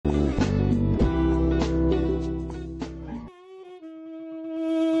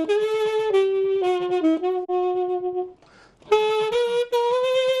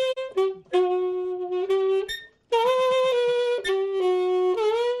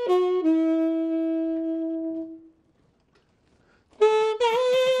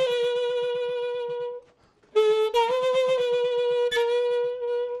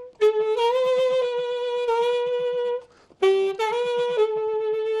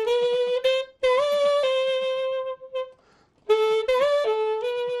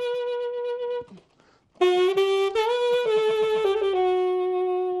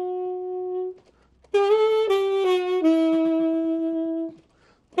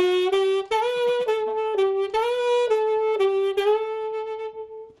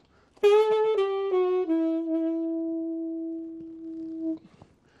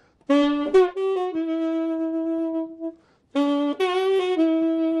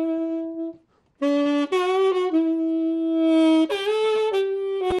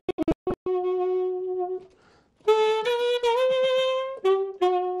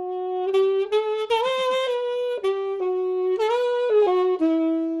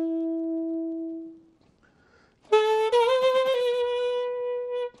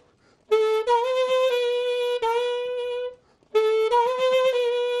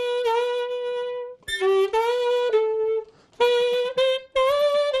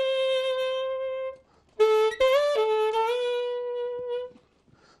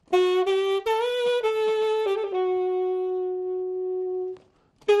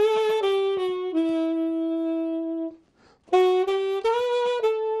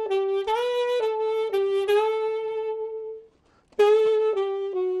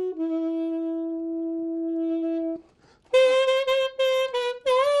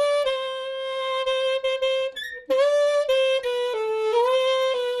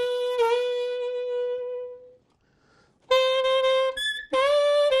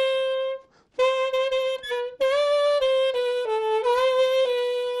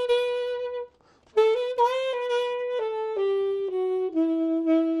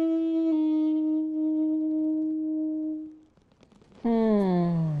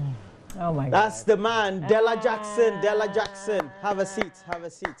Oh my God. That's the man, Della Jackson. Della Jackson. Have a seat. Have a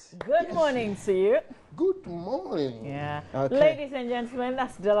seat. Good morning to you. Good morning. Yeah. Okay. Ladies and gentlemen,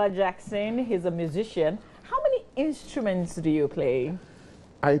 that's Della Jackson. He's a musician. How many instruments do you play?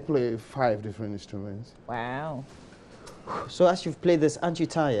 I play 5 different instruments. Wow. So as you've played this, aren't you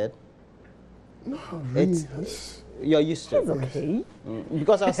tired? No, really. You're used to It's it. okay.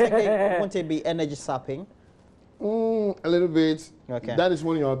 Because I was thinking, won't it be energy sapping? A little bit. Okay. That is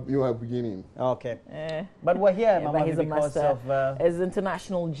when you are beginning. Okay. Eh. But we're here, Yeah, Mama, but he's a because master. of... It's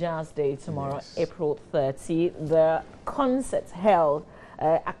International Jazz Day tomorrow, Yes. April 30. The concerts held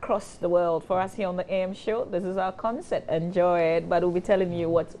across the world. For us here on the AM show, this is our concert. Enjoy it. But we'll be telling you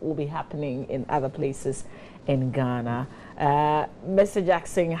what will be happening in other places in Ghana. Mr.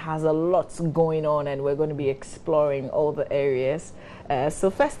 Jackson has a lot going on, and we're going to be exploring all the areas.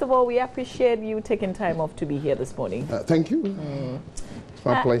 So first of all, we appreciate you taking time off to be here this morning. Thank you. It's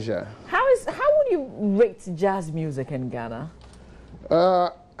my pleasure. How would you rate jazz music in Ghana?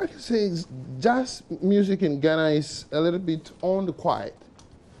 I can say jazz music in Ghana is a little bit on the quiet,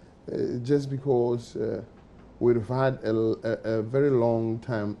 just because we've had a very long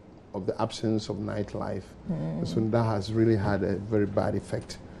time of the absence of nightlife. So that has really had a very bad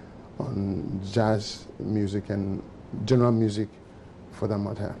effect on jazz music and general music for that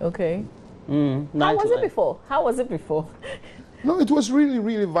matter. Okay. How was it before? How was it before? No, it was really,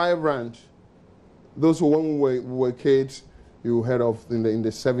 really vibrant. Those who when we were kids, you heard of in the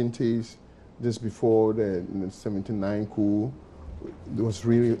 70s, just before the 79 coup, there was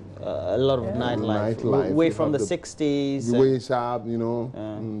really a lot of nightlife. Away from the 60s. The ways up, you know,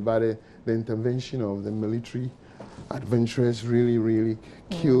 but the intervention of the military adventurers really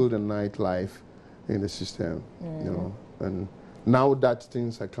killed the nightlife in the system, you know. And now that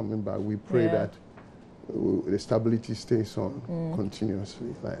things are coming back, we pray that the stability stays on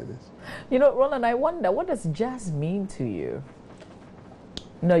continuously like this. You know, Roland, I wonder, what does jazz mean to you?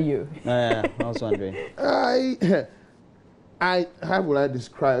 No, you. I was wondering. How would I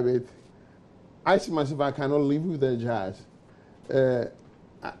describe it? I see myself, I cannot live without jazz.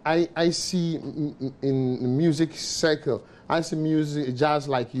 I see in music circle, I see music, jazz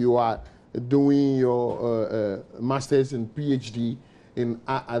like you are doing your master's and PhD in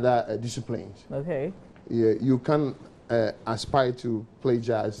other disciplines. Okay. Yeah, you can aspire to play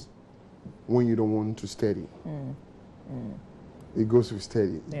jazz when you don't want to study. It goes with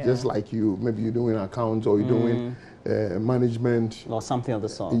study. Yeah. Just like you, maybe you're doing accounts or you're doing management. Or something of the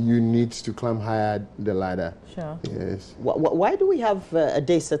sort. You need to climb higher the ladder. Sure. Yes. Why do we have a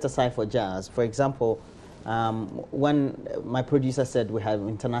day set aside for jazz? For example, when my producer said we have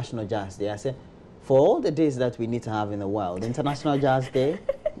International Jazz Day, I said, for all the days that we need to have in the world, International Jazz Day?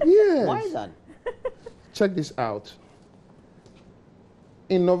 Yes. Why is that? Check this out.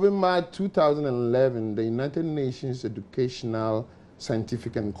 In November 2011, the United Nations Educational,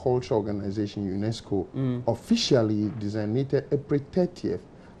 Scientific and Cultural Organization, UNESCO, officially designated April 30th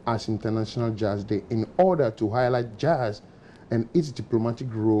as International Jazz Day in order to highlight jazz and its diplomatic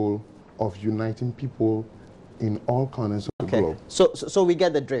role of uniting people in all corners of the globe. So we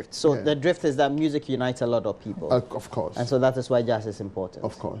get the drift. So the drift is that music unites a lot of people. Of course. And so that is why jazz is important.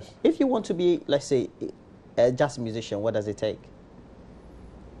 Of course. If you want to be, let's say, a jazz musician, what does it take?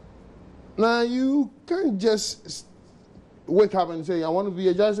 Now, you can't just wake up and say, I want to be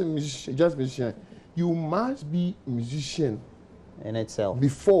a jazz musician. You must be a musician In itself.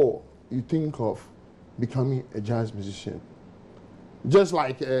 before you think of becoming a jazz musician. Just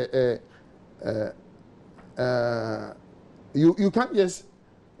like you can't just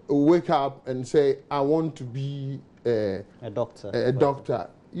wake up and say, I want to be A doctor. a doctor.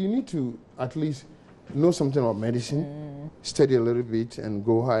 You need to at least know something about medicine, study a little bit, and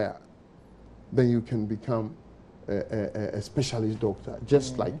go higher. Then you can become a specialist doctor,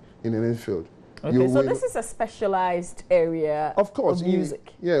 just like in any field. Okay, so this is a specialized area of course,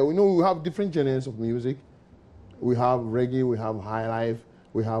 music. Yeah, we know we have different genres of music. We have reggae, we have high life,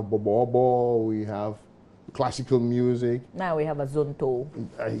 we have bobo, we have classical music. Now we have a zonto.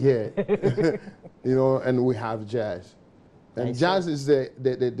 Yeah, you know, and we have jazz. And jazz is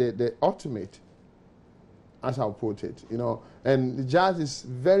the ultimate, as I'll put it, you know. And jazz is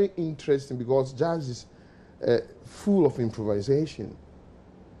very interesting because jazz is full of improvisation.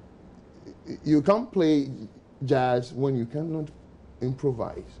 You can't play jazz when you cannot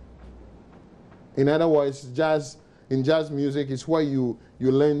improvise. In other words, in jazz music is where you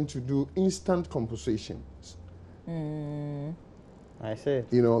learn to do instant compositions. I see.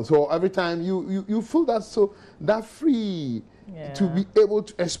 You know, so every time you feel that free to be able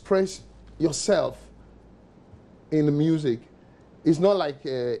to express yourself in the music. It's not like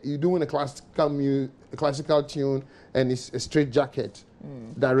you're doing a classical tune and it's a straight jacket.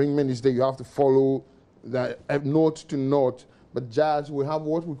 The arrangement is there. You have to follow the note to note. But jazz, we have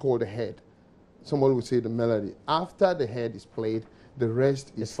what we call the head. Somebody would say the melody. After the head is played, the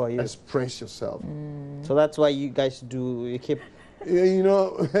rest is for you. Express yourself. So that's why you guys you keep. You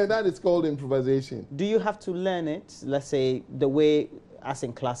know, that is called improvisation. Do you have to learn it? Let's say the way, as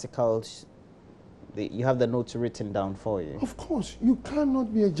in classicals, you have the notes written down for you. Of course, you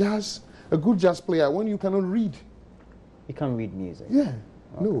cannot be a good jazz player when you cannot read. You can't read music. Yeah,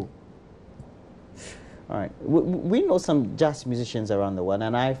 no. All right. We know some jazz musicians around the world,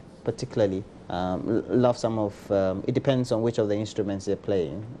 and I particularly love some of. It depends on which of the instruments they're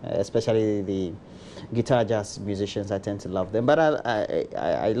playing, especially the guitar jazz musicians. I tend to love them, but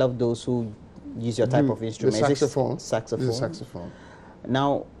I love those who use your type of instrument. The saxophone. Saxophone. The saxophone.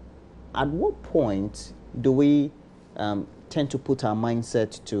 Now, at what point do we tend to put our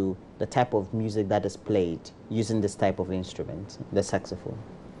mindset to the type of music that is played using this type of instrument, the saxophone?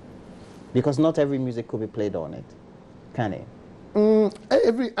 Because not every music could be played on it, can it?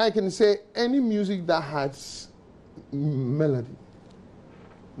 I can say any music that has melody.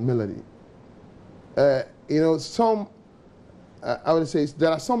 You know, some, I would say, there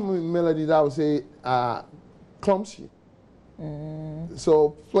are some melodies that I would say are clumsy.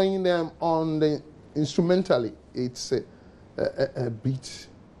 So playing them on the instrumentally, it's a beat.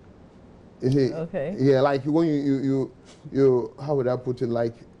 Okay. Yeah, like when you how would I put it?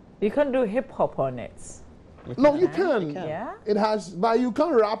 Like You can do hip hop on it. no, you can. Yeah. It has, but you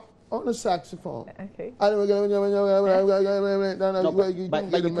can rap on the saxophone. Okay. No,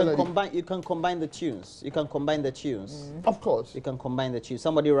 but you can combine the tunes. You can combine the tunes. Of course. You can combine the tunes.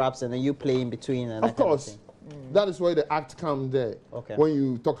 Somebody raps and then you play in between. And Of course. That is where the act comes there. Okay. When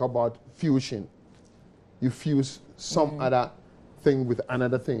you talk about fusion, you fuse some other thing with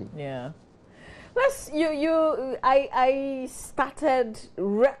another thing. Yeah. I started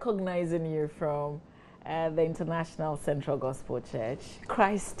recognizing you from the International Central Gospel Church,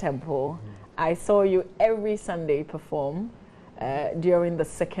 Christ Temple. I saw you every Sunday perform during the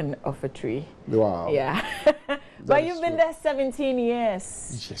second offertory. Wow. Yeah. But you've been there 17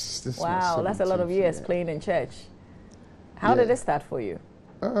 years. Yes. This Wow, was that's a lot of 17th years year. playing in church. How did it start for you?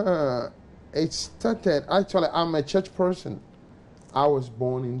 It started, actually, I'm a church person. I was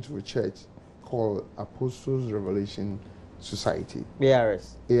born into a church called Apostles Revelation Society.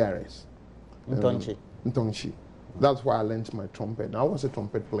 ARS. ARS. Ntonchi. Ntonchi. That's why I learned my trumpet. I was a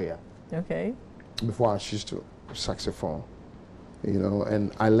trumpet player Okay. before I switched to saxophone, you know,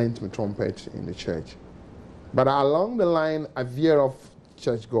 and I learned my trumpet in the church. But along the line, I veered off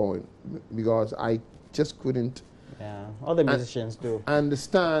church going because I just couldn't Yeah, all the musicians do.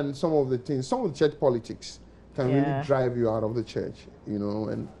 understand some of the things. Some of the church politics can really drive you out of the church, you know.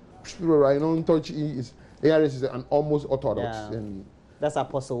 And I know Ntonchi is ARS is an almost orthodox, and that's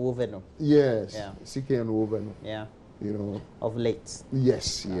Apostle Woveno. yes, Yeah. CK and Woven, Yeah, you know. of late.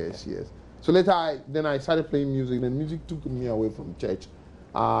 Yes. So later, I started playing music. Then music took me away from church.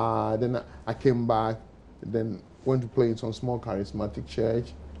 Then I came back. Then went to play in some small charismatic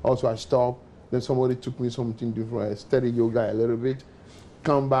church. Also, I stopped. Then somebody took me something different. I studied yoga a little bit.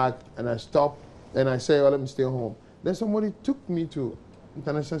 Come back and I stopped. And I said, well, let me stay home. Then somebody took me to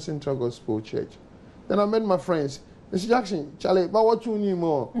International Central Gospel Church. Then I met my friends. They said, Jackson, Charlie, but what you need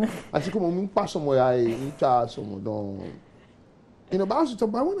more? I said, come on, pass somewhere. You know,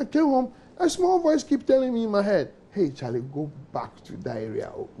 but when I came home, a small voice kept telling me in my head, hey, Charlie, go back to that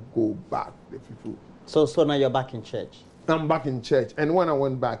area. Go back, the people. So now you're back in church. I'm back in church. And when I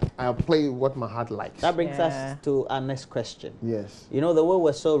went back, I played what my heart likes. That brings us to our next question. Yes. You know, the way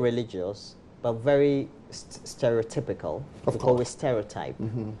we're so religious, but very stereotypical. Of we call course. it stereotype.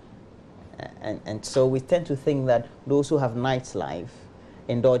 And so we tend to think that those who have nightlife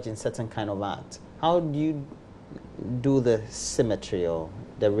indulge in certain kind of art. How do you do the symmetry or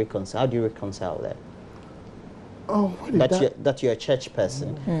the reconcile? How do you reconcile that? Oh, what is That you're a church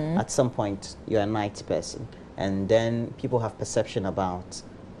person, at some point you're a night person, and then people have perception about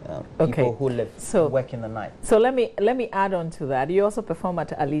people who work in the night. So let me add on to that. You also perform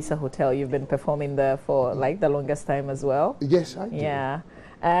at Alisa Hotel. You've been performing there for like the longest time as well. Yes, I do. Yeah.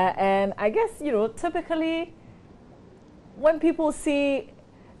 And I guess, you know, typically when people see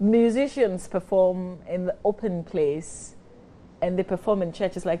musicians perform in the open place and they perform in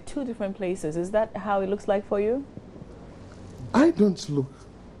church, it's like two different places. Is that how it looks like for you? I don't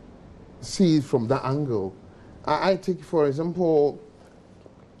see it from that angle. I take, for example,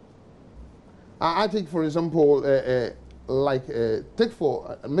 take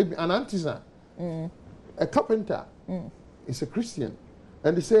for maybe an artisan, a carpenter. is a Christian,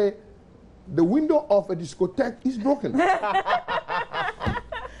 and they say the window of a discotheque is broken.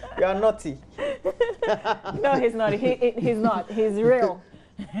 You are naughty. No, he's not. He's not. He's real.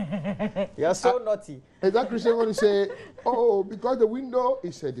 You are so naughty. And that Christian going to say, oh, because the window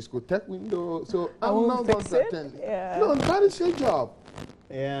is a discotheque window, so I'm not going to attend. Yeah. No, that is your job.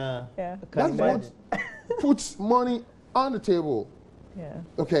 Yeah. Yeah. That's what puts money on the table. Yeah.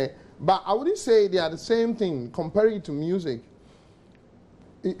 Okay, but I wouldn't say they are the same thing. Compare it to music.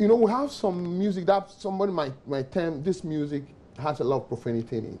 You know, we have some music that somebody might term this music has a lot of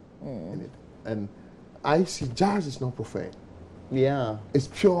profanity in it. And I see jazz is not profane. Yeah. It's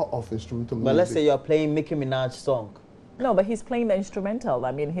pure of instrumental music. But let's say you're playing Nicki Minaj song. No, but he's playing the instrumental.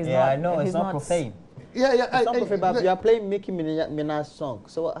 I mean, he's not. Yeah, I know, he's it's not profane. Yeah, yeah. It's not profane, but you're playing Nicki Minaj song.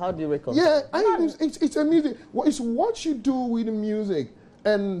 So how do you reconcile? Yeah, it's a music. Well, it's what you do with the music.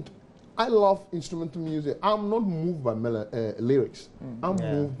 And I love instrumental music. I'm not moved by lyrics. I'm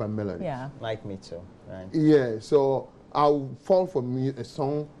moved by melody. Yeah. Like me too, right? Yeah, so I'll fall for a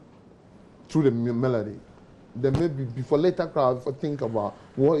song through the melody. Then maybe before later crowd think about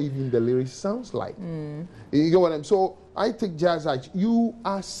what even the lyrics sounds like. You get what I'm saying? So I take jazz as you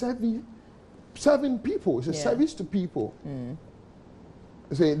are serving people. It's a service to people.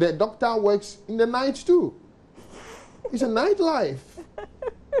 So the doctor works in the night too. It's a nightlife.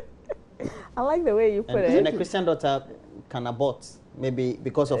 I like the way you put it. And a Christian daughter can abort, maybe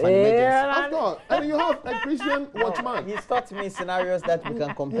because of an emergency. Of course. And you have a Christian watchman. He's taught me scenarios that we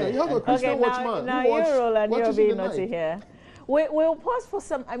can compare. Yeah, you have a Christian Okay, watchman. now who you, Roland, you're watches in being the naughty night. here. We'll pause for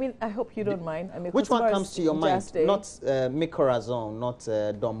some. I mean, I hope you don't mind. I mean, Which one Kutubara's comes to your mind? Jazz Day. Not Mikorazon, not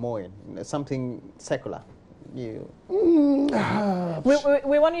Don Moen, something secular. You. We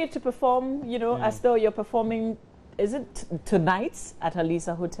want you to perform, you know, as though you're performing. Is it tonight at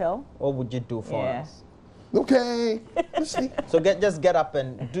Alisa Hotel? What would you do for us? Okay. Let's see. So just get up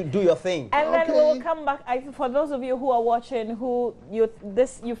and do your thing. And then Okay. we'll come back. For those of you who are watching, who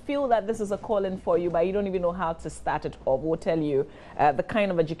you feel that this is a calling for you, but you don't even know how to start it off, we'll tell you the kind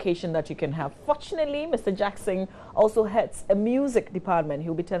of education that you can have. Fortunately, Mr. Jackson also heads a music department.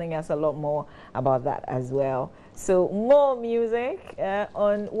 He'll be telling us a lot more about that as well. So more music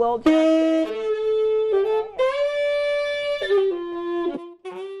on World Jazz Day.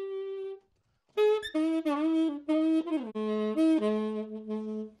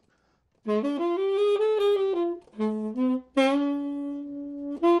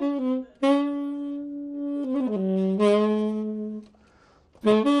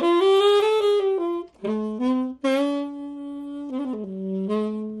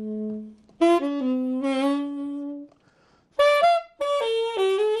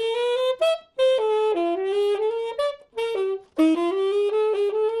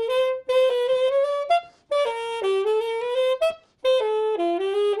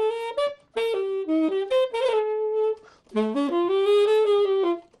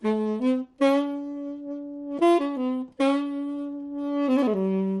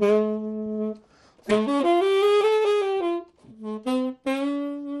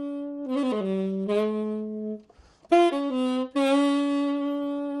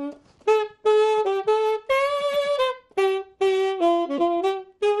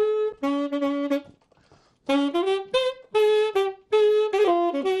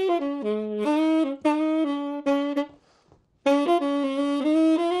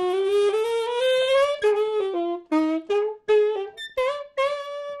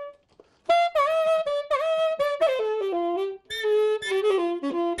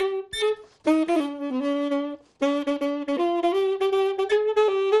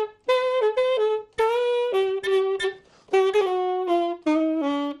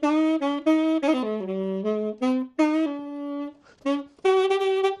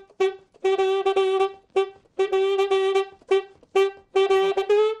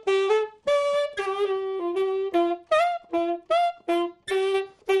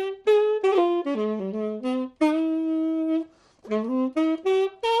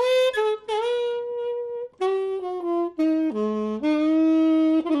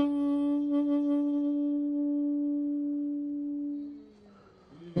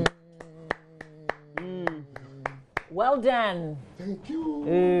 Well done. Thank you.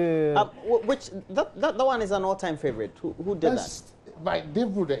 That one is an all-time favorite. Who did That's by Dave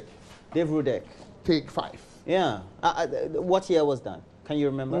Rudek. that? Dave Rudek. Take 5. Yeah. What year was that? Can you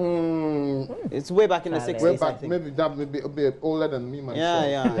remember? It's way back in the Salad. 60s, Way I back, think. maybe that may be a bit older than me myself.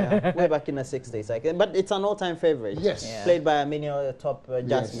 Yeah. Way back in the 60s, I guess. But it's an all-time favorite. Yes. Yeah. Played by many other top jazz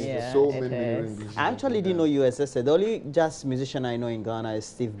Yes, musicians. Yeah, so it many is. musicians. I actually didn't know USS. The only jazz musician I know in Ghana is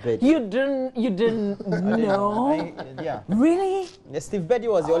Steve Beddy. You didn't know? Yeah. Really? Steve Beddy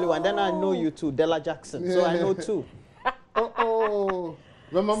was the only one. Then I know you too, Della Jackson. So I know two. Oh.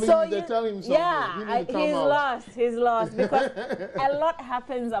 Remember, So you need to tell him something. yeah, He need to come he's out. lost. He's lost because a lot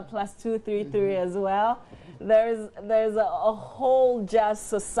happens at +233 as well. There's a whole jazz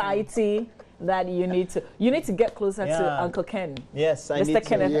society that you need to get closer to Yeah. Uncle Ken. Yes, I need Mr.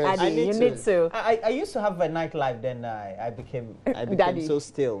 Kenneth to. Yes. Addy. I need You to. need to. I used to have a nightlife. Then I became Daddy. so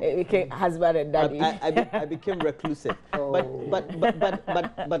still. It became husband and daddy. I became reclusive. Oh.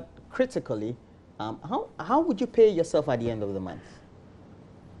 But critically, how would you pay yourself at the end of the month?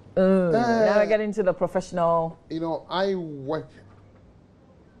 Now I get into the professional. You know, I work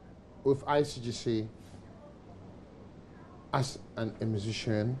with ICGC as a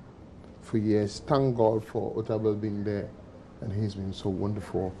musician for years. Thank God for Otabel being there, and he's been so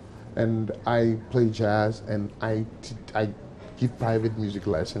wonderful. And I play jazz, and I give private music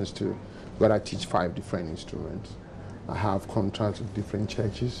lessons too, where I teach 5 different instruments. I have contracts with different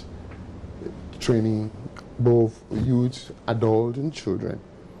churches, training both youth, adults, and children.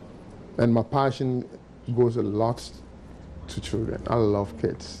 And my passion goes a lot to children. I love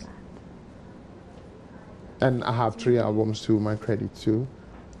kids. And I have 3 albums to my credit too,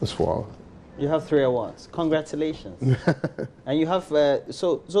 as well. You have 3 awards. Congratulations. And you have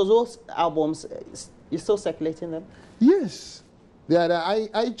so those albums. You're still circulating them? Yes. Yeah,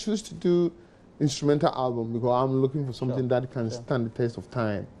 I choose to do instrumental album because I'm looking for something Sure, that can sure. stand the test of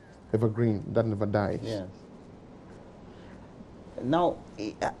time, evergreen, that never dies. Yes. Now,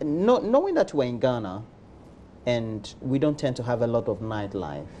 knowing that we're in Ghana, and we don't tend to have a lot of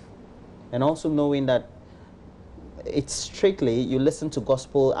nightlife, and also knowing that it's strictly you listen to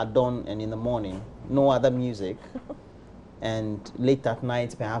gospel at dawn and in the morning, no other music, and late at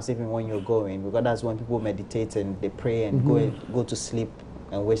night, perhaps even when you're going, because that's when people meditate and they pray and go to sleep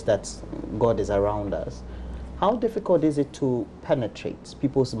and wish that God is around us. How difficult is it to penetrate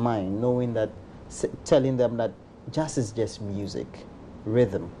people's mind, knowing that, telling them that jazz is just music,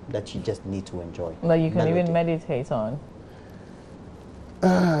 rhythm that you just need to enjoy? No, you can Melody. even meditate on.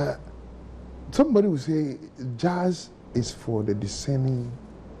 Somebody would say jazz is for the discerning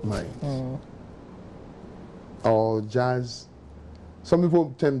mind. Or jazz, some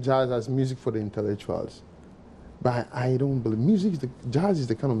people term jazz as music for the intellectuals. But I don't believe jazz is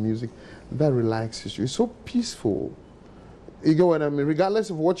the kind of music that relaxes you. It's so peaceful. You get what I mean?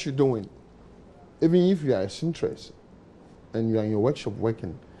 Regardless of what you're doing, even if you are a seamstress and you are in your workshop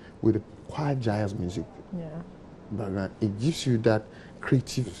working with a quiet jazz music Yeah. background, it gives you that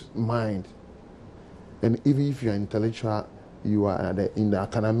creative mind. And even if you're intellectual, you are in the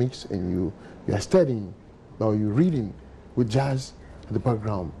academics and you are studying or you're reading with jazz in the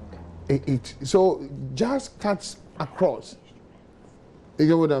background. So jazz cuts across. You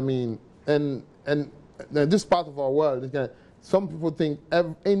get what I mean? And this part of our world, some people think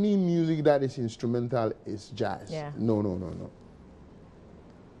any music that is instrumental is jazz. Yeah. No.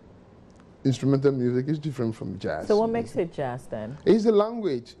 Instrumental music is different from jazz. So what makes it jazz then? It's a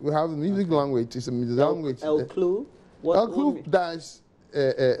language. We have a music language. It's a language. El Clue? El Clue does. He's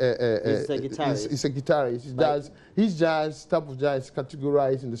a guitarist. He's a guitarist. He does. His jazz type of jazz is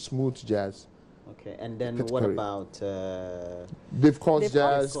categorized in the smooth jazz. Okay, and then what Category. about... Dave Court's Dave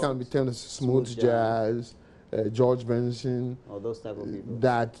jazz Court's. can be termed as smooth Smooth jazz. George Benson, all those type of people?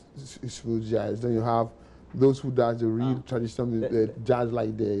 that is smooth jazz. Then you have those who does the real traditional jazz,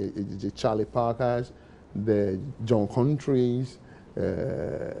 like the Charlie Parkers, the John Contreras,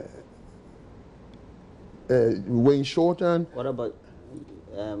 Wayne Shorten. What about...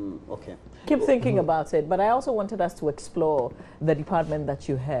 okay. Keep thinking about it, but I also wanted us to explore the department that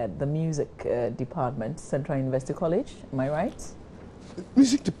you had, the music department, Central University College. Am I right?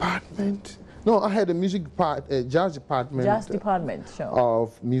 Music department. No, I had a jazz department. Jazz department, sure.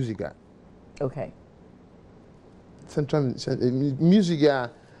 Of Musica. Okay. Central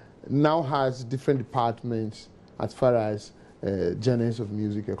Musica now has different departments as far as genres of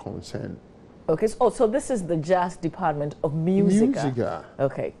music are concerned. Okay, so this is the jazz department of Musica. Musica.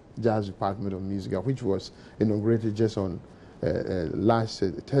 Okay. Jazz Department of Music, which was inaugurated just on last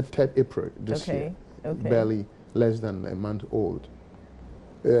 3rd April this year, barely less than a month old.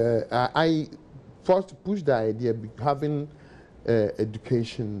 I first to push the idea, having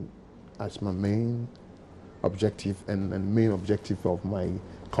education as my main objective and main objective of my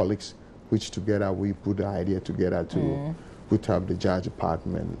colleagues, which together we put the idea together to put up the jazz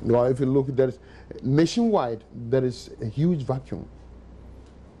department. Well, if you look, nationwide, there is a huge vacuum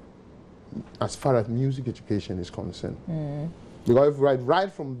as far as music education is concerned. Because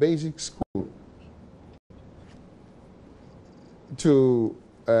right from basic school to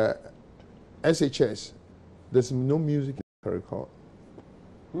SHS, there's no music in the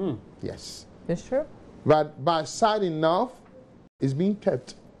curriculum. Yes. It's true. But sad enough, it's being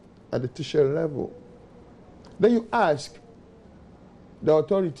kept at the tertiary level. Then you ask the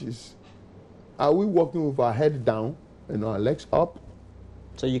authorities, are we working with our head down and our legs up?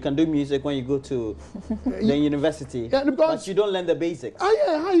 So you can do music when you go to the university, but you don't learn the basics.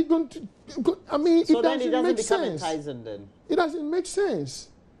 Yeah, how are you going to? I mean, so it then it doesn't make become sense. enticing then. It doesn't make sense.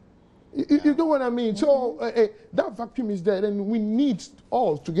 You know what I mean? So that vacuum is there, and we need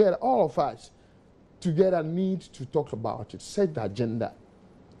all of us together need to talk about it, set the agenda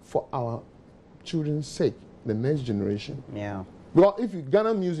for our children's sake, the next generation. Yeah. Well, if you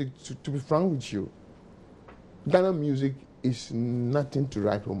Ghana music, to be frank with you, Ghana music is nothing to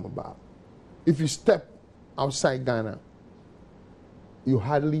write home about. If you step outside Ghana, you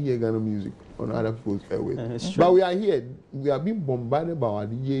hardly hear Ghana music on other people's airways. But we are here. We are being bombarded by our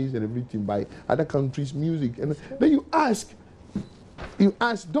DJs and everything by other countries' music. And then you ask,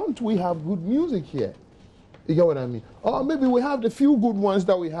 don't we have good music here? You get what I mean? Or maybe we have the few good ones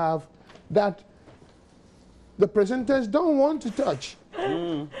that we have that the presenters don't want to touch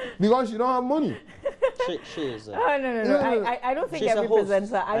because you don't have money. She is. No. I don't think every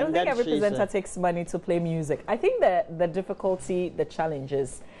presenter. I don't think every presenter takes money to play music. I think the difficulty, the challenge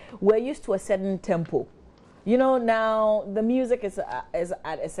is, we're used to a certain tempo. You know, now the music is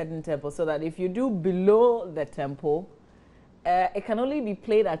at a certain tempo, so that if you do below the tempo, it can only be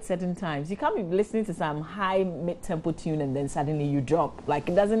played at certain times. You can't be listening to some high mid-tempo tune and then suddenly you drop. Like,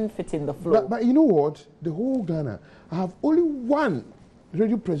 it doesn't fit in the flow. But you know what? The whole Ghana, I have only one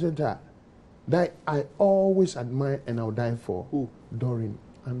radio presenter that I always admire and I'll die for. Who? Doreen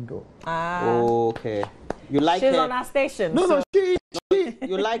Andor. Okay. You like She's her? on our station. No, she.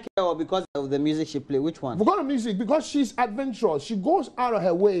 You like her or because of the music she plays? Which one? Because of music, because she's adventurous. She goes out of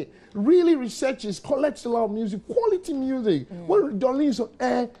her way, really researches, collects a lot of music, quality music. When Doreen is on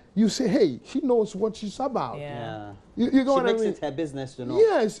air, you say, hey, she knows what she's about. Yeah. You know what I mean? She makes it her business to know.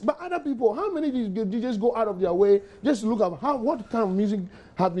 Yes, but other people, how many DJs go out of their way just to look at what kind of music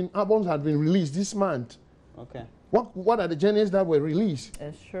albums have been released this month? Okay. What are the genres that were released?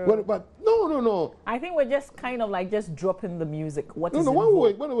 It's true. But no. I think we're just kind of like just dropping the music. When I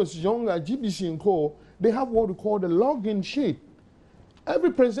was younger, GBC and Co, they have what we call the login sheet.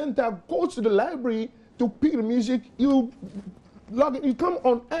 Every presenter goes to the library to pick the music. You log in. You come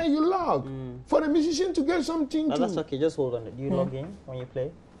on air, you log. For the musician to get something to... That's okay, just hold on. Do you log in when you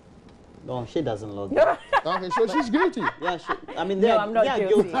play? No, she doesn't log in. Okay, so she's guilty. Yeah, I mean, I'm not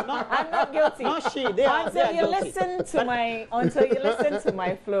guilty. No, I'm not guilty. not she. They are Until you guilty. listen to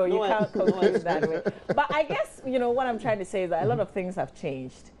my flow, you can't conclude that way. But I guess, what I'm trying to say is that a lot of things have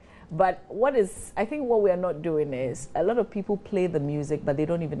changed. But I think what we are not doing is, a lot of people play the music, but they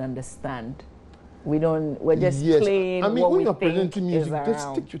don't even understand. We're just playing. I mean, what when we you're think presenting music, is just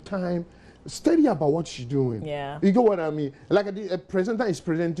around. take your time, study about what she's doing. Yeah. You get what I mean? Like a presenter is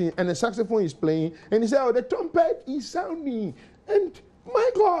presenting and the saxophone is playing, and he says, oh, the trumpet is sounding. And my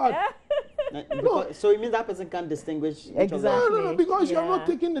God. So it means that person can't distinguish each Exactly. No, because you're not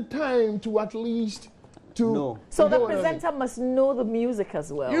taking the time to at least to... No. So the presenter must know the music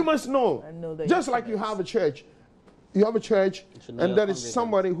as well. You must know. Just like you have a church. You have a church, and there is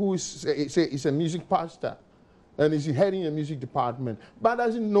somebody who is a music pastor, and is heading a music department, but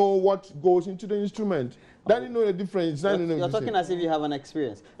doesn't know what goes into the instrument. Doesn't know the difference. You're talking as if you have an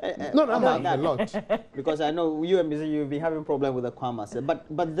experience. No, I have a lot. Because I know you and Mr. You've been having problem with the choir master.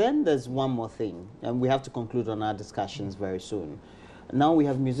 But then there's one more thing, and we have to conclude on our discussions very soon. Now we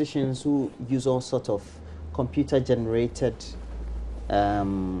have musicians who use all sorts of computer-generated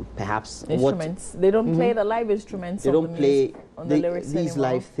perhaps instruments. They don't play the live instruments. They don't play lyrics these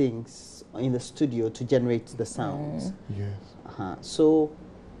anymore. live things in the studio to generate the sounds. Yes. So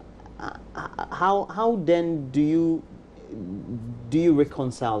how then do you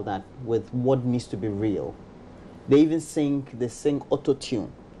reconcile that with what needs to be real? They sing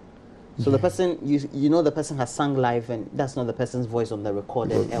auto-tune. So the person, the person has sung live, and that's not the person's voice on the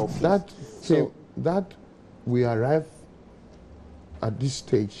recorded LP. That we arrive at this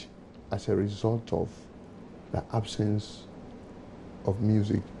stage as a result of the absence of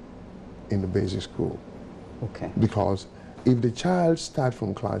music in the basic school. Okay. Because if the child starts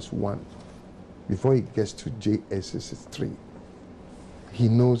from class 1, before he gets to JSS 3, he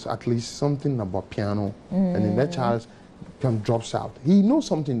knows at least something about piano, and then that child drops out. He knows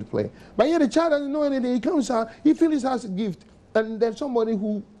something to play. But yet the child doesn't know anything. He comes out, he feels he has a gift. And there's somebody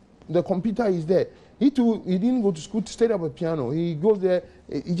who, the computer is there. He didn't go to school to study up a piano. He goes there,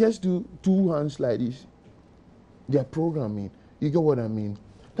 he just do 2 hands like this. They're programming. You get what I mean?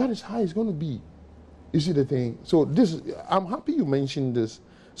 That is how it's going to be. You see the thing? So I'm happy you mentioned this.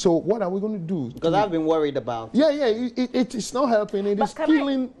 So what are we going to do? Because I've been worried about. Yeah, it's not helping. It is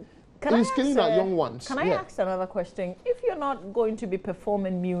killing. It's killing our young ones. Can I ask another question? If you're not going to be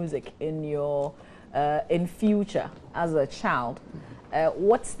performing music in your in future as a child,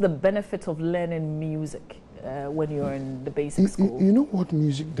 what's the benefit of learning music when you're in the basic school? You know what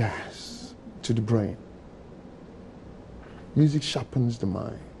music does to the brain? Music sharpens the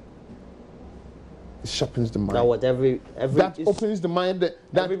mind. It sharpens the mind. That what that opens the mind.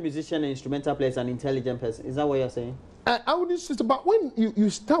 Every musician and instrumental player is an intelligent person. Is that what you're saying? I would insist about when you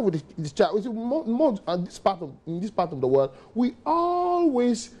start with the child. It's more in this part of the world, we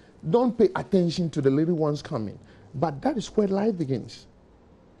always don't pay attention to the little ones coming, but that is where life begins.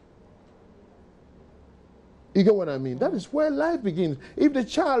 You get what I mean? That is where life begins. If the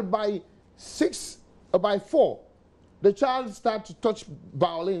child by 6 or by 4, the child starts to touch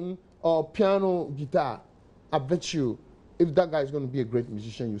violin or piano, guitar, I bet you, if that guy is going to be a great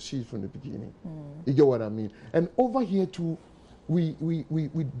musician, you see it from the beginning. You get what I mean? And over here too, we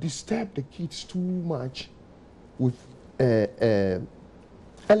disturb the kids too much with early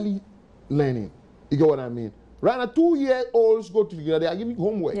learning. You get what I mean? Right now, 2-year-olds go together, they are giving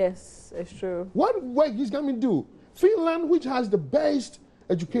homework. Yes, it's true. What work is going to do? Finland, which has the best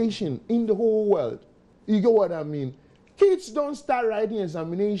education in the whole world. You get what I mean? Kids don't start writing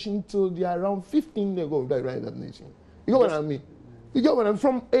examination till they are around 15, they go write examination. You get what I mean? You get what I mean?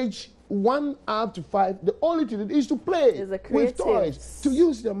 From age 1 up to 5, the only thing is to play with toys, to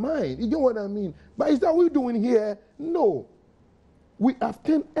use their mind. You get what I mean? But is that what we're doing here? No. We have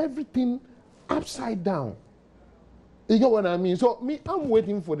turned everything upside down. You get what I mean? So I'm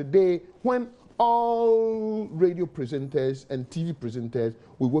waiting for the day when all radio presenters and TV presenters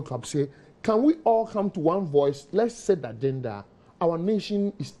will wake up and say, can we all come to one voice? Let's set the agenda. Our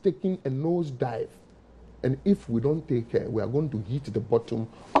nation is taking a nosedive. And if we don't take care, we are going to hit the bottom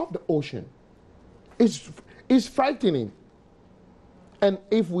of the ocean. It's frightening. And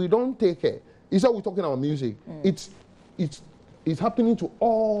if we don't take care, it's how we're talking about music. It's happening to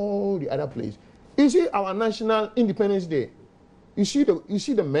all the other places. You see our National Independence Day. You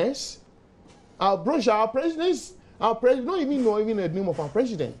see the mess. Our brochure, our president don't even know the name of our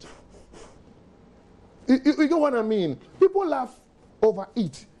president. You get what I mean? People laugh over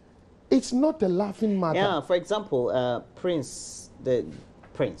it. It's not a laughing matter. Yeah, for example, Prince, the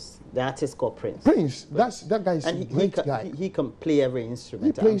artist called Prince. Prince, that guy is a great guy. He can play every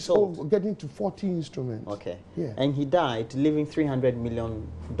instrument. He plays getting to 40 instruments. Okay. Yeah. And he died leaving $300 million.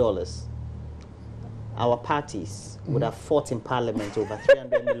 Our parties would have fought in Parliament over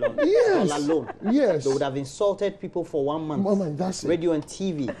 $300 million alone. Yes. They would have insulted people for 1 month. That's Radio and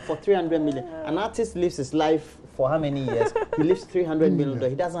TV for $300 million. An artist lives his life for how many years? He lives $300 million.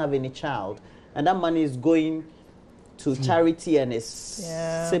 He doesn't have any child. And that money is going to charity and his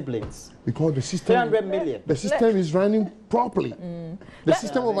siblings. Because the system, $300 million. The system is running properly. The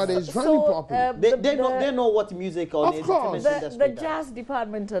system over there is running properly. They know what music on of course. The jazz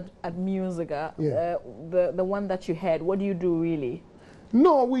department at Musica, the one that you had, what do you do really?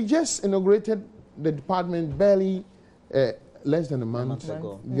 No, we just inaugurated the department barely less than a month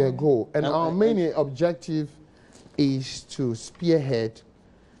ago. And our main objective is to spearhead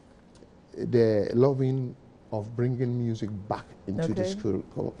the loving of bringing music back into the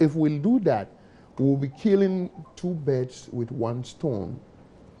school. If we'll do that, we'll be killing 2 birds with 1 stone.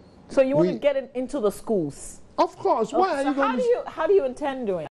 So you want to get it into the schools? Of course. Why are you going how do you intend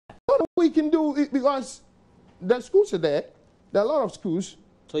doing that? What we can do it because the schools are there. There are a lot of schools.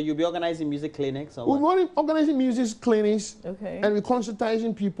 So you'll be organizing music clinics? Or we're organizing music clinics, and we're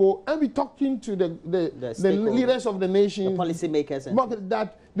consulting people, and we're talking to the leaders of the nation, the policymakers, and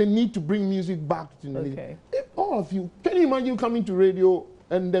that they need to bring music back to the nation. If all of you, can you imagine coming to radio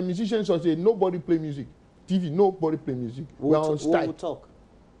and the musicians will say, nobody play music, TV, nobody play music. We're on strike. We'll talk.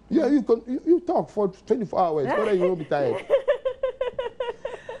 Yeah, you talk for 24 hours, whether you will be tired.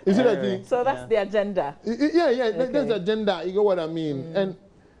 Is it a thing? So that's the agenda. That's the agenda. You get what I mean? And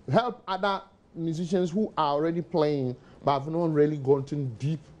help other musicians who are already playing but have not really gotten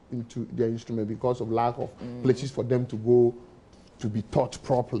deep into their instrument because of lack of places for them to go to be taught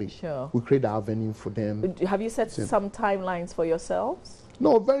properly. Sure. We create an avenue for them. Have you set some timelines for yourselves?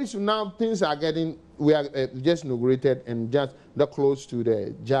 No, very soon now things are getting, we are just inaugurated and just that close to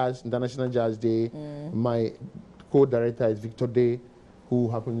the International Jazz Day. My co-director is Victor Day, who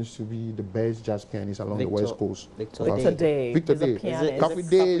happens to be the best jazz pianist along the West Coast. Victor Day. Victor He's a Day. pianist. Cafe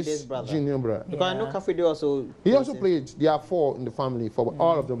Day's junior brother. Because I know Cafe Day also. He also played. There are 4 in the family.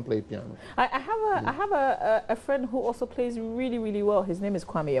 All of them play piano. I have a friend who also plays really, really well. His name is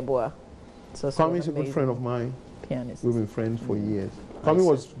Kwame Yeboah. Kwame is a good friend of mine. Pianist. We've been friends for years.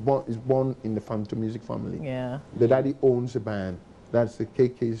 Kwame is born in the Fanto music family. Yeah. The daddy owns a band. That's the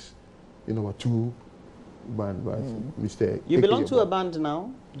KK's, number 2 band, but Mr. You KK belong to Yeboah. a band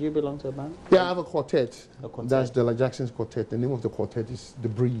now? Do you belong to a band? Yeah, I have a quartet. A quartet. That's Della Jackson's quartet. The name of the quartet is The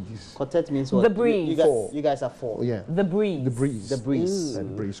Breeze. Quartet means what? The Breeze. You guys are 4. Oh, yeah. The Breeze. The Breeze. The Breeze. The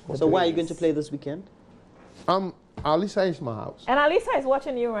Breeze quartet. So where are you going to play this weekend? Alisa is my house. And Alisa is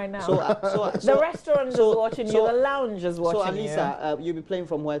watching you right now. The restaurant is watching you. The lounge is watching you. So Alisa, you'll be playing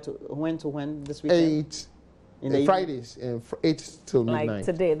from when to when this weekend? 8 in the Fridays, 8 till midnight. Like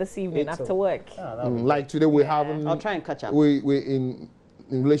today, this evening, after work. Like today, we're having. I'll try and catch up. We in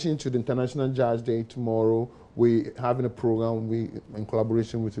relation to the International Jazz Day tomorrow. We're having a program in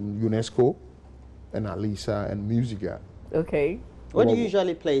collaboration with UNESCO and Alisa and Musica. Okay. Where do you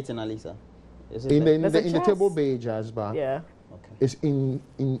usually play it in, Alisa? Is it in the Table Bay Jazz Bar. Yeah. Okay. It's in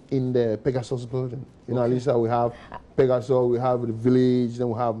the Pegasus building. In Alisa, we have Pegasus, we have the Village, then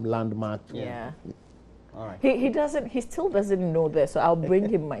we have Landmark. Yeah. All right. He still doesn't know this, so I'll bring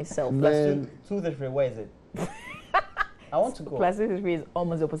him myself. Man. Where is it? I want to go. Plastic History is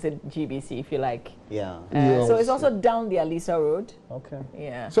almost opposite GBC, if you like. Yeah. So it's also down the Alisa Road. Okay.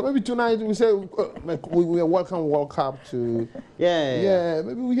 Yeah. So maybe tonight we say we are welcome up to. Yeah.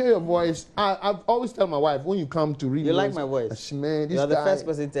 Maybe we hear your voice. I've always tell my wife when you come to read. You like my voice? Man, this You're the guy, first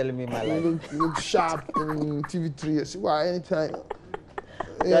person telling me my life. You look sharp in TV3. I say, why anytime.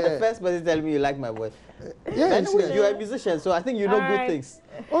 You're the first person telling me you like my voice. Yeah. Anyway, you're a musician, so I think you know good things.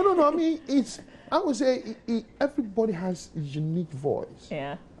 Oh no! I mean, I would say everybody has a unique voice.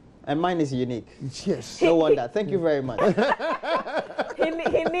 Yeah. And mine is unique. Yes. No wonder. Thank you very much. He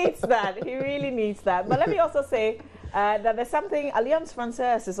needs that. He really needs that. But let me also say that there's something, Alliance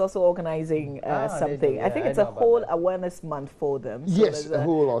Française is also organizing something. Yeah, I think it's a whole awareness month for them. So yes, a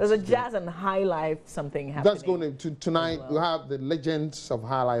whole lot. There's a jazz and high life something happening. That's going to tonight. We have the Legends of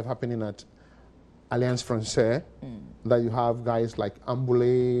High Life happening at Alliance Française. That you have guys like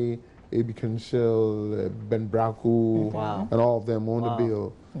Amboulé, A.B. Kinsell, Ben Braco, and all of them on the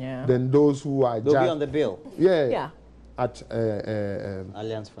bill. Yeah. Then those who are They'll be on the bill. Yeah. At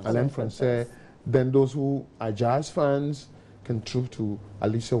Alliance Française. Alliance Française. Then those who are jazz fans can troop to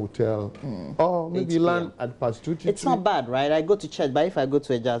Alicia Hotel. Or maybe 8 land at Pastucci. It's not bad, right? I go to church, but if I go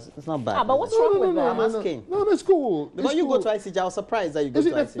to a jazz, it's not bad. But what's wrong with that? I'm asking. No, that's cool. Because you go to ICJ, I was surprised that you go You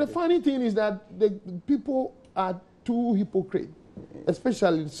see, to ICJ. the funny thing is that the people are too hypocrite,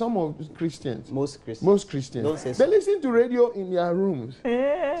 especially some of Christians. Most Christians. Most Christians. Don't say so. They listen to radio in their rooms.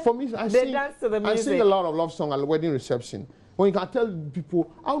 For me, I dance to the I sing music. a lot of love songs at the wedding reception. When you can tell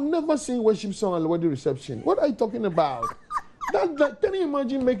people, I'll never sing worship song at the wedding reception. What are you talking about? Can you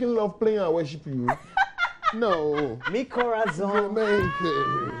imagine making love playing at worship you? No. Mi corazón.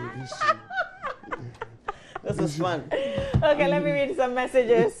 This is fun. Okay, let me read some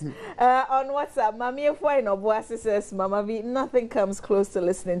messages. On WhatsApp, Mami Efwa Inobuasi says, Mama V, nothing comes close to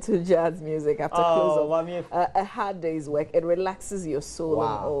listening to jazz music after close of a hard day's work. It relaxes your soul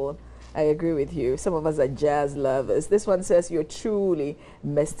and all. I agree with you. Some of us are jazz lovers. This one says, you're truly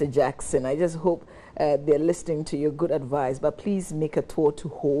Mr. Jackson. I just hope they're listening to your good advice, but please make a tour to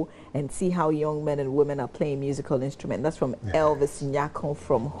Ho and see how young men and women are playing musical instruments. That's from Elvis Nyakon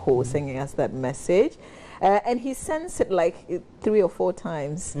from Ho, sending us that message. And he sends it like 3 or 4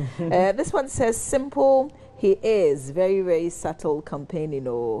 times. This one says, simple, he is very, very subtle campaigning.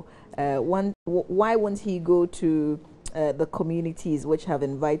 Why won't he go to the communities which have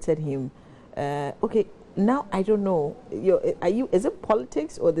invited him? Okay, now I don't know. Is it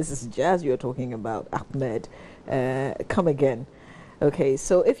politics or this is jazz you're talking about, Ahmed? Come again. Okay,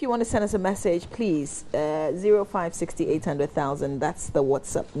 so if you want to send us a message, please, 0560 800,000, that's the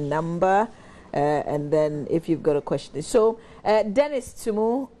WhatsApp number. And then if you've got a question. So Dennis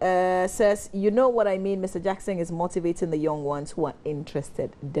Tumu says, you know what I mean, Mr. Jackson is motivating the young ones who are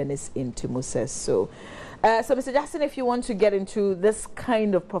interested. Dennis in Tumu says so. So Mr. Jackson, if you want to get into this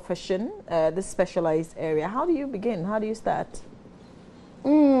kind of profession, this specialized area, how do you begin? How do you start?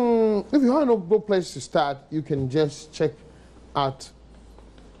 If you have no good place to start, you can just check us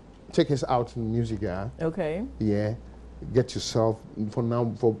out in music, Okay. Yeah. Get yourself,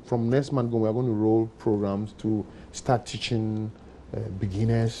 from next month we are going to roll programs to start teaching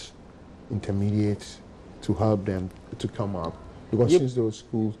beginners, intermediates, to help them to come up. Because since those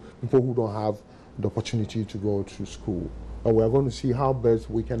schools, people who don't have the opportunity to go to school. And we're going to see how best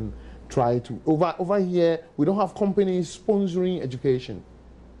we can try to over here. We don't have companies sponsoring education.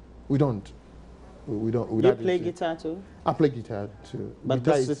 We don't. We don't. You play guitar too? I play guitar too. But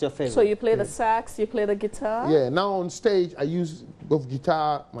Guitar this is your favorite. So you play the sax, you play the guitar? Yeah, now on stage I use both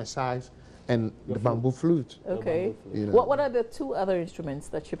guitar, my sax, and the bamboo flute. Okay. You know. What are the two other instruments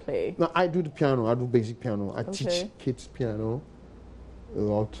that you play? No, I do the piano. I do basic piano. I Okay. teach kids piano a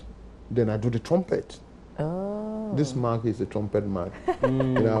lot. Then I do the trumpet. Oh. This mark is a trumpet mark. You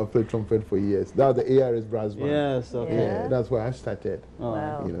know, I've played trumpet for years. That was the ARS brass band. Yes, okay. Yeah, that's where I started. Oh.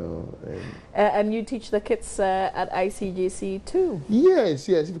 Wow. You know. And you teach the kids at ICGC too? Yes,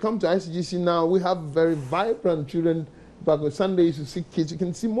 yes. If you come to ICGC now, we have very vibrant children. Back on Sundays, you see kids. You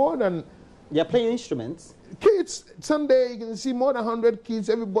can see more than You're playing instruments? kids. Sunday, you can see more than 100 kids.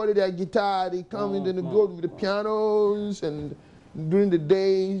 Everybody, their guitar. They come in and they go with the pianos. And during the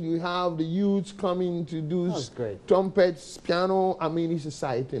days, you have the youths coming to do That's great. trumpets, piano. I mean, it's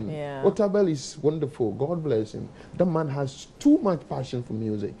exciting. Yeah. Otabel is wonderful. God bless him. That man has too much passion for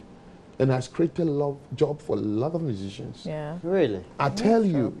music and has created a job for a lot of musicians. Yeah. Really? I tell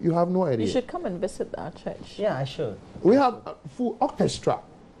you, you have no idea. You should come and visit our church. Yeah, I should. We have a full orchestra.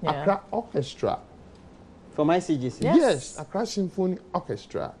 Yeah. Accra Orchestra. From ICGC? Yeah. Yes, Accra Symphony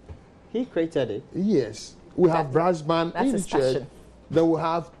Orchestra. He created it. Yes. We have brass band That's in the his church. passion. Then we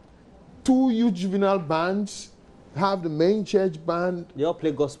have 2 youth juvenile bands. Have the main church band. They all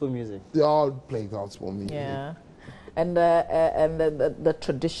play gospel music. They all play gospel music. Yeah. And the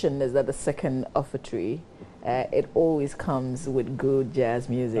tradition is that the second offertory, it always comes with good jazz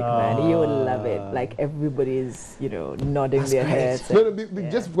music, man. You will love it. Like everybody's, nodding That's their great. heads. No,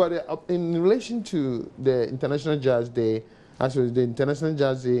 just before in relation to the International Jazz Day, actually the International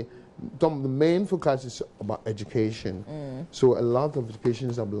Jazz Day, the main focus is about education. So a lot of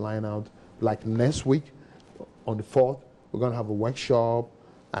educations are lined out. Like next week, on the 4th, we're going to have a workshop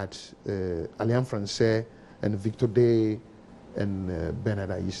at Alliance Francaise, and Victor Day and Bernard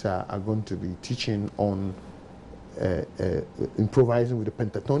Aissa are going to be teaching on improvising with the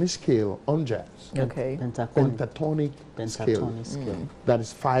pentatonic scale on jazz. Okay. Pentatonic scale. Pentatonic scale. That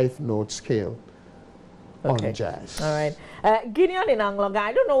is 5-note scale Okay. on jazz. All right. Gideon in Anglonga,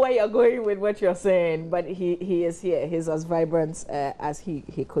 I don't know where you're going with what you're saying, but he is here. He's as vibrant as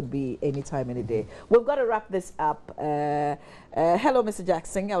he could be anytime, any day. We've got to wrap this up. Hello, Mr.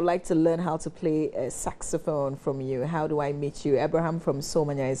 Jackson. I would like to learn how to play saxophone from you. How do I meet you? Abraham from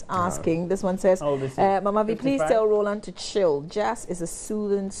Somanya is asking. This one says, Mama V, please 55? tell Roland to chill. Jazz is a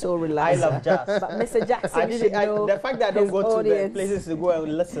soothing soul I relaxer. love jazz. But Mr. Jackson should know the fact that I don't his go to the audience. places to go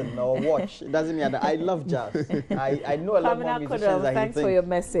and listen or watch doesn't mean that I love jazz. I know a lot more Pamela musicians Kodram, than you thanks think. for your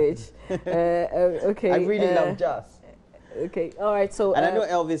message. Okay. I really love jazz. Okay, all right. So And I know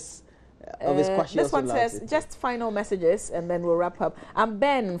Elvis Kwashi this also one loves says it. just final messages, and then we'll wrap up. I'm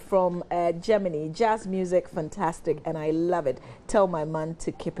Ben from Germany. Jazz music, fantastic, and I love it. Tell my man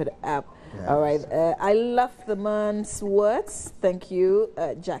to keep it up. Yes. All right. I love the man's words. Thank you,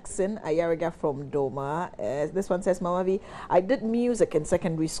 Jackson Ayariga from Doma. This one says, Mamavi, I did music in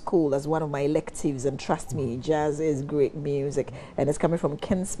secondary school as one of my electives, and trust me, jazz is great music. And it's coming from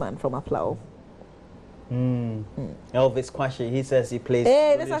Kinsman from Aplau. Elvis Kwashi, he says he plays.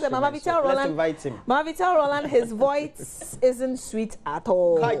 Hey, good this one said, Mama instruments, Vital so let's Roland. invite him. Mama Vital Roland, his voice isn't sweet at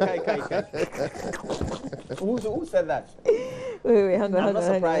all. Kai. Who said that? Wait, hang on. I'm not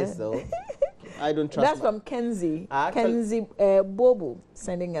surprised though. I don't trust. That's from Kenzie. Actually- Kenzie Bobo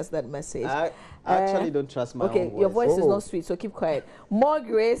sending us that message. I actually don't trust my Okay, own your voice is Oh. not sweet, so keep quiet. More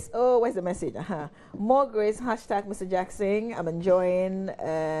grace. Oh, where's the message? More grace. Hashtag Mr. Jackson. I'm enjoying.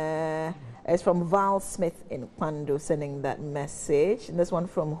 It's from Val Smith in Kwando sending that message. And this one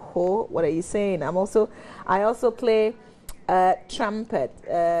from Ho. What are you saying? I also play trumpet,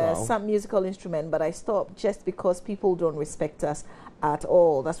 some musical instrument, but I stopped just because people don't respect us at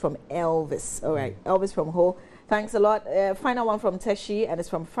all. That's from Elvis. All right, Elvis from Ho. Thanks a lot. Final one from Teshi, and it's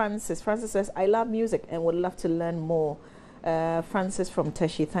from Francis. Francis says, I love music and would love to learn more. Francis from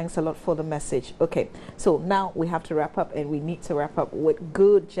Teshi, thanks a lot for the message. Okay, so now we have to wrap up, and we need to wrap up with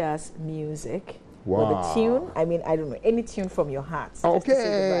good jazz music. With a tune. I mean, I don't know, any tune from your heart. Just to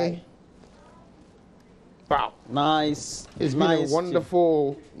say Okay. Wow. Nice. It's been nice a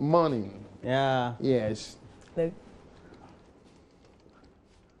wonderful morning. Yeah. Yes. goodbye.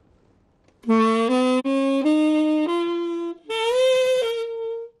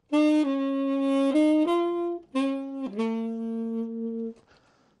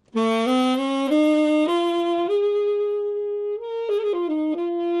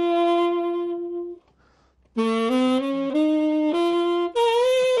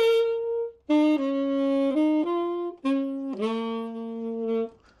 Thank you.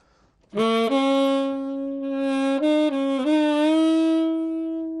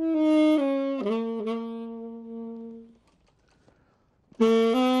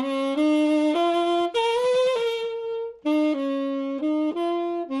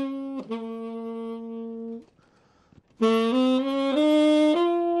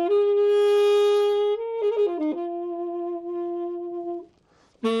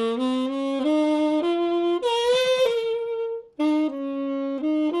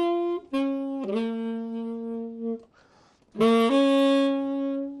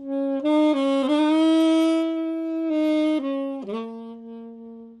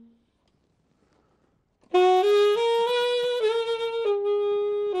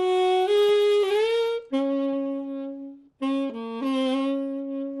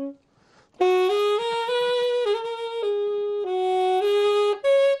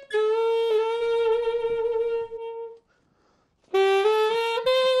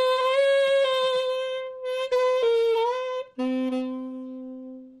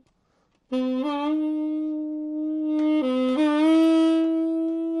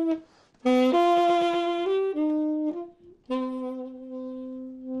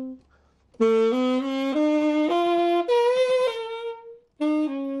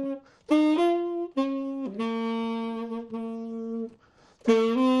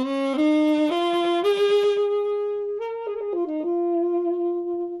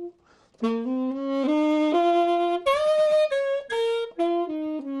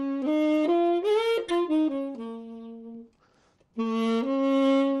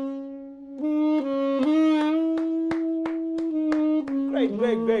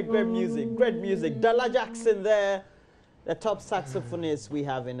 great music. Great music. Della Jackson there, the top saxophonist we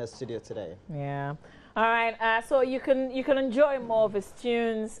have in the studio today. Yeah. All right. So you can enjoy more of his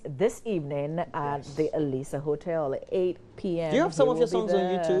tunes this evening at the Elisa Hotel at 8 p.m. Do you have some He of your will be songs on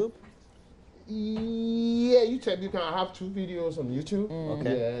there. YouTube? Yeah, you can have 2 videos on YouTube.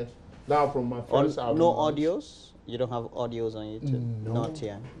 Okay. Yeah. Now from my first album. No audios? You don't have audios on YouTube? No. Not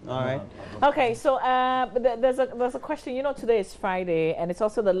yet. All right. Okay, so there's a question. You know, today is Friday, and it's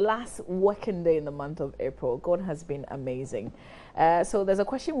also the last working day in the month of April. God has been amazing. So there's a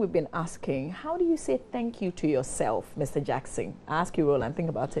question we've been asking. How do you say thank you to yourself, Mr. Jackson? I ask you, Roland, think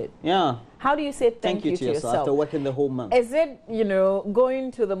about it. Yeah. How do you say thank you to yourself after working the whole month? Is it,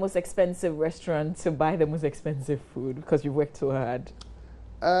 going to the most expensive restaurant to buy the most expensive food because you worked so hard?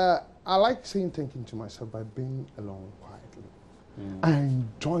 I like saying thank you to myself by being alone quietly. I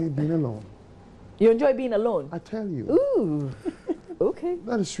enjoy being alone. You enjoy being alone? I tell you. Ooh. Okay.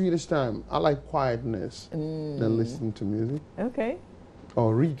 That's the sweetest time. I like quietness than listening to music Okay.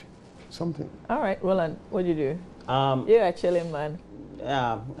 or read something. All right, Roland, what do you do? You're a chilling man.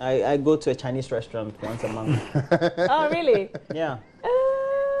 Yeah, I go to a Chinese restaurant once a month. Oh, really? Yeah.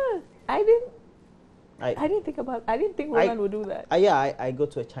 I didn't think Roland would do that. I go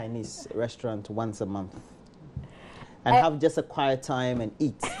to a Chinese restaurant once a month and have just a quiet time and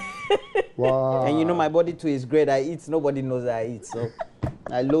eat. Wow. And my body too is great. I eat. Nobody knows I eat, so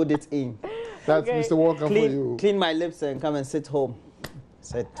I load it in. That's Okay. Mr. Walker for you. Clean my lips and come and sit home.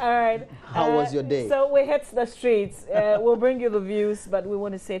 Sit. All right. How was your day? So we hit the streets. We'll bring you the views, but we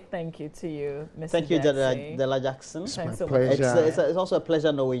want to say thank you to you, Mr. Thank you, Jackson. Della Jackson. Thanks so much. pleasure. It's also a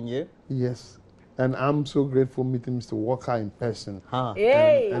pleasure knowing you. Yes. And I'm so grateful meeting Mr. Walker in person. Huh.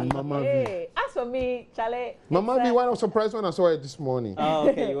 Yay! And Mama V. Yay. As for me, Charlie. Mama V, I was surprised when I saw her this morning. Oh,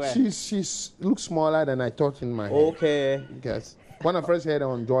 okay, you were. She's looks smaller than I thought in my head. Okay. Yes. When I first heard her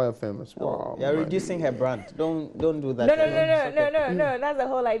on Joy FM, wow. You're reducing her brand. Don't do that. No. That's the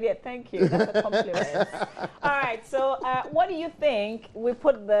whole idea. Thank you. That's a compliment. All right. So, what do you think? We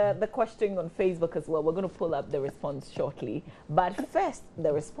put the question on Facebook as well. We're going to pull up the response shortly. But first,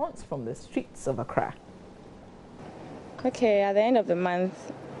 the response from the streets of Accra. Okay, at the end of the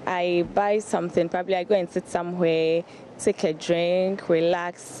month, I buy something. Probably I go and sit somewhere, take a drink,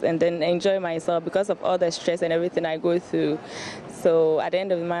 relax, and then enjoy myself because of all the stress and everything I go through. So at the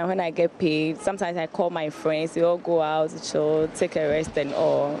end of the month, when I get paid, sometimes I call my friends. We all go out, chill, take a rest and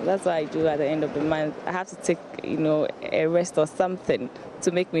all. That's what I do at the end of the month. I have to take, a rest or something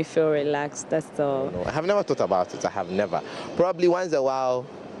to make me feel relaxed. That's all. No, I have never thought about it. I have never. Probably once in a while,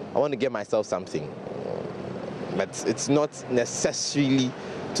 I want to get myself something. But it's not necessarily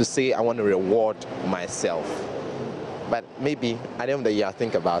to say I want to reward myself. But maybe at the end of the year, I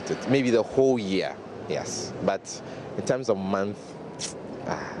think about it. Maybe the whole year, yes. But in terms of month,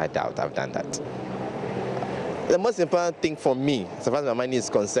 I doubt I've done that. The most important thing for me, as far as my money is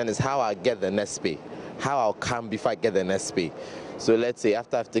concerned, is how I get the next pay. How I'll come before I get the next pay. So let's say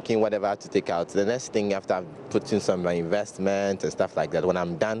after I've taken whatever I have to take out, the next thing after I've put in some of my investment and stuff like that, when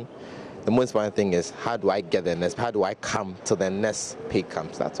I'm done, the most important thing is how do I get the next, how do I come till the next pay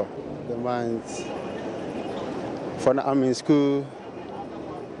comes, that's all. The month, for now I'm in school,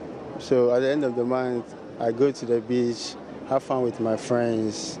 so at the end of the month, I go to the beach, have fun with my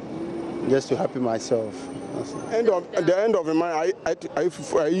friends, just to happy myself. At the end of the month, I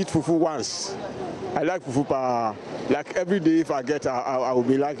eat fufu once. I like fufu, like every day if I get, I will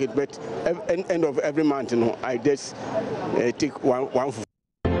be like it, but end of every month, I just take one fufu.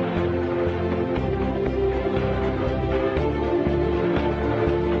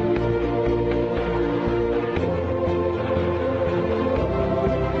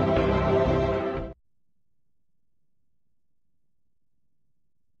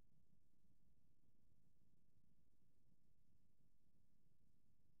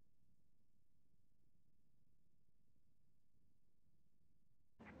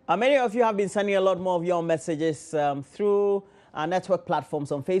 Many of you have been sending a lot more of your messages through our network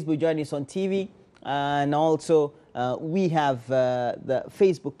platforms on Facebook, join us on TV, and also we have the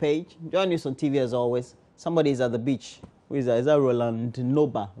Facebook page. Join us on TV as always. Somebody is at the beach. Who is that? Is that Roland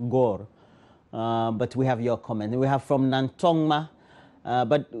Noba Gore? But we have your comment. We have from Nantongma,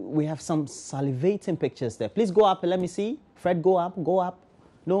 but we have some salivating pictures there. Please go up and let me see. Fred, go up, go up.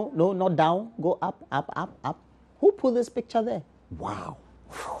 No, not down. Go up, up, up, up. Who put this picture there? Wow.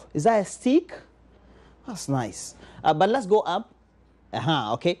 Is that a stick? That's nice. But let's go up.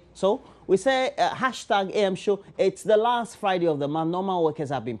 Okay. So we say hashtag AM show. It's the last Friday of the month. Normal workers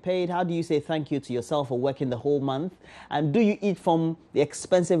have been paid. How do you say thank you to yourself for working the whole month? And do you eat from the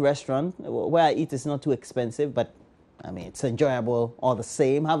expensive restaurant? Where I eat is not too expensive, but I mean, it's enjoyable all the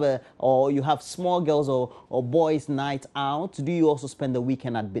same. Or you have small girls or boys' night out. Do you also spend the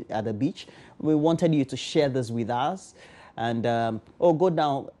weekend at the beach? We wanted you to share this with us. And go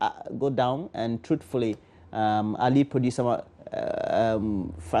down. And truthfully, our lead producer,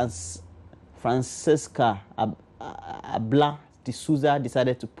 Francisca Abla D'Souza,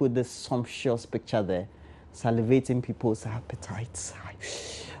 decided to put this sumptuous picture there, salivating people's appetites.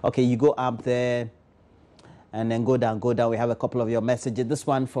 Okay, you go up there and then go down. We have a couple of your messages. This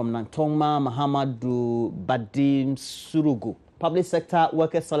one from Nantongma Mahamadu Badim Surugu. Public sector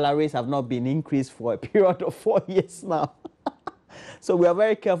workers' salaries have not been increased for a period of 4 years now. So we are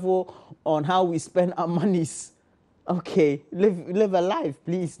very careful on how we spend our monies. Okay, live a life,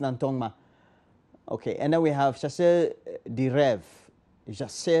 please, Nantongma. Okay, and then we have Chasseur Direv.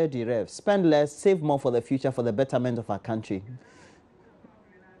 Spend less, save more for the future, for the betterment of our country.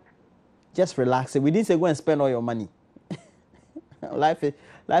 Just relax. We didn't say go and spend all your money. Life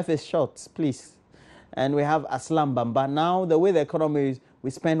is short, please. And we have Aslam Bamba. Now, the way the economy is, we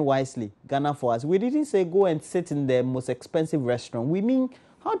spend wisely. Ghana for us. We didn't say go and sit in the most expensive restaurant. We mean,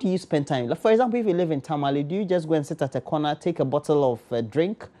 how do you spend time? Like, for example, if you live in Tamale, do you just go and sit at a corner, take a bottle of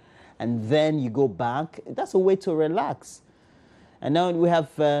drink, and then you go back? That's a way to relax. And now we have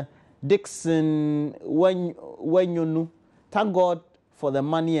Dixon Wenyonu. Thank God for the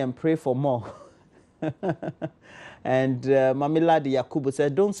money and pray for more. And Mamiladi Yakubu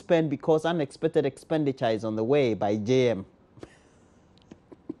said, don't spend because unexpected expenditure is on the way, by JM.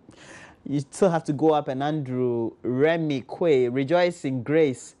 You still have to go up. And Andrew Remy Kwe, rejoice in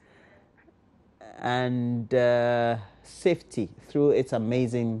grace and safety through its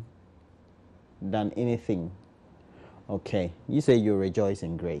amazing than anything. Okay, you say you rejoice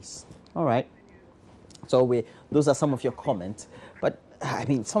in grace. All right. So those are some of your comments. But I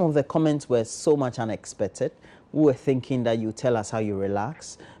mean, some of the comments were so much unexpected. We were thinking that you tell us how you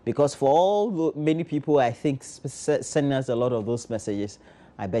relax, because for many people, I think, sending us a lot of those messages,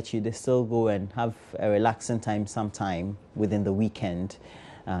 I bet you they still go and have a relaxing time sometime within the weekend.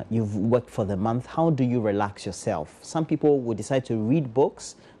 You've worked for the month. How do you relax yourself? Some people will decide to read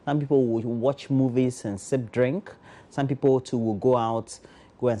books. Some people will watch movies and sip drink. Some people too will go out,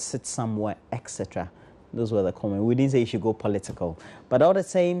 go and sit somewhere, etc. Those were the comments. We didn't say you should go political. But all the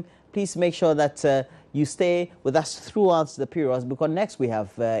same, please make sure that you stay with us throughout the periods, because next we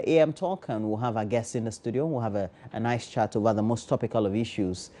have AM Talk, and we'll have our guests in the studio. We'll have a nice chat over the most topical of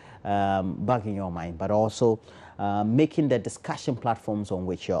issues back in your mind, but also making the discussion platforms on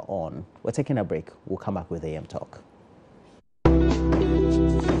which you're on. We're taking a break. We'll come back with AM Talk.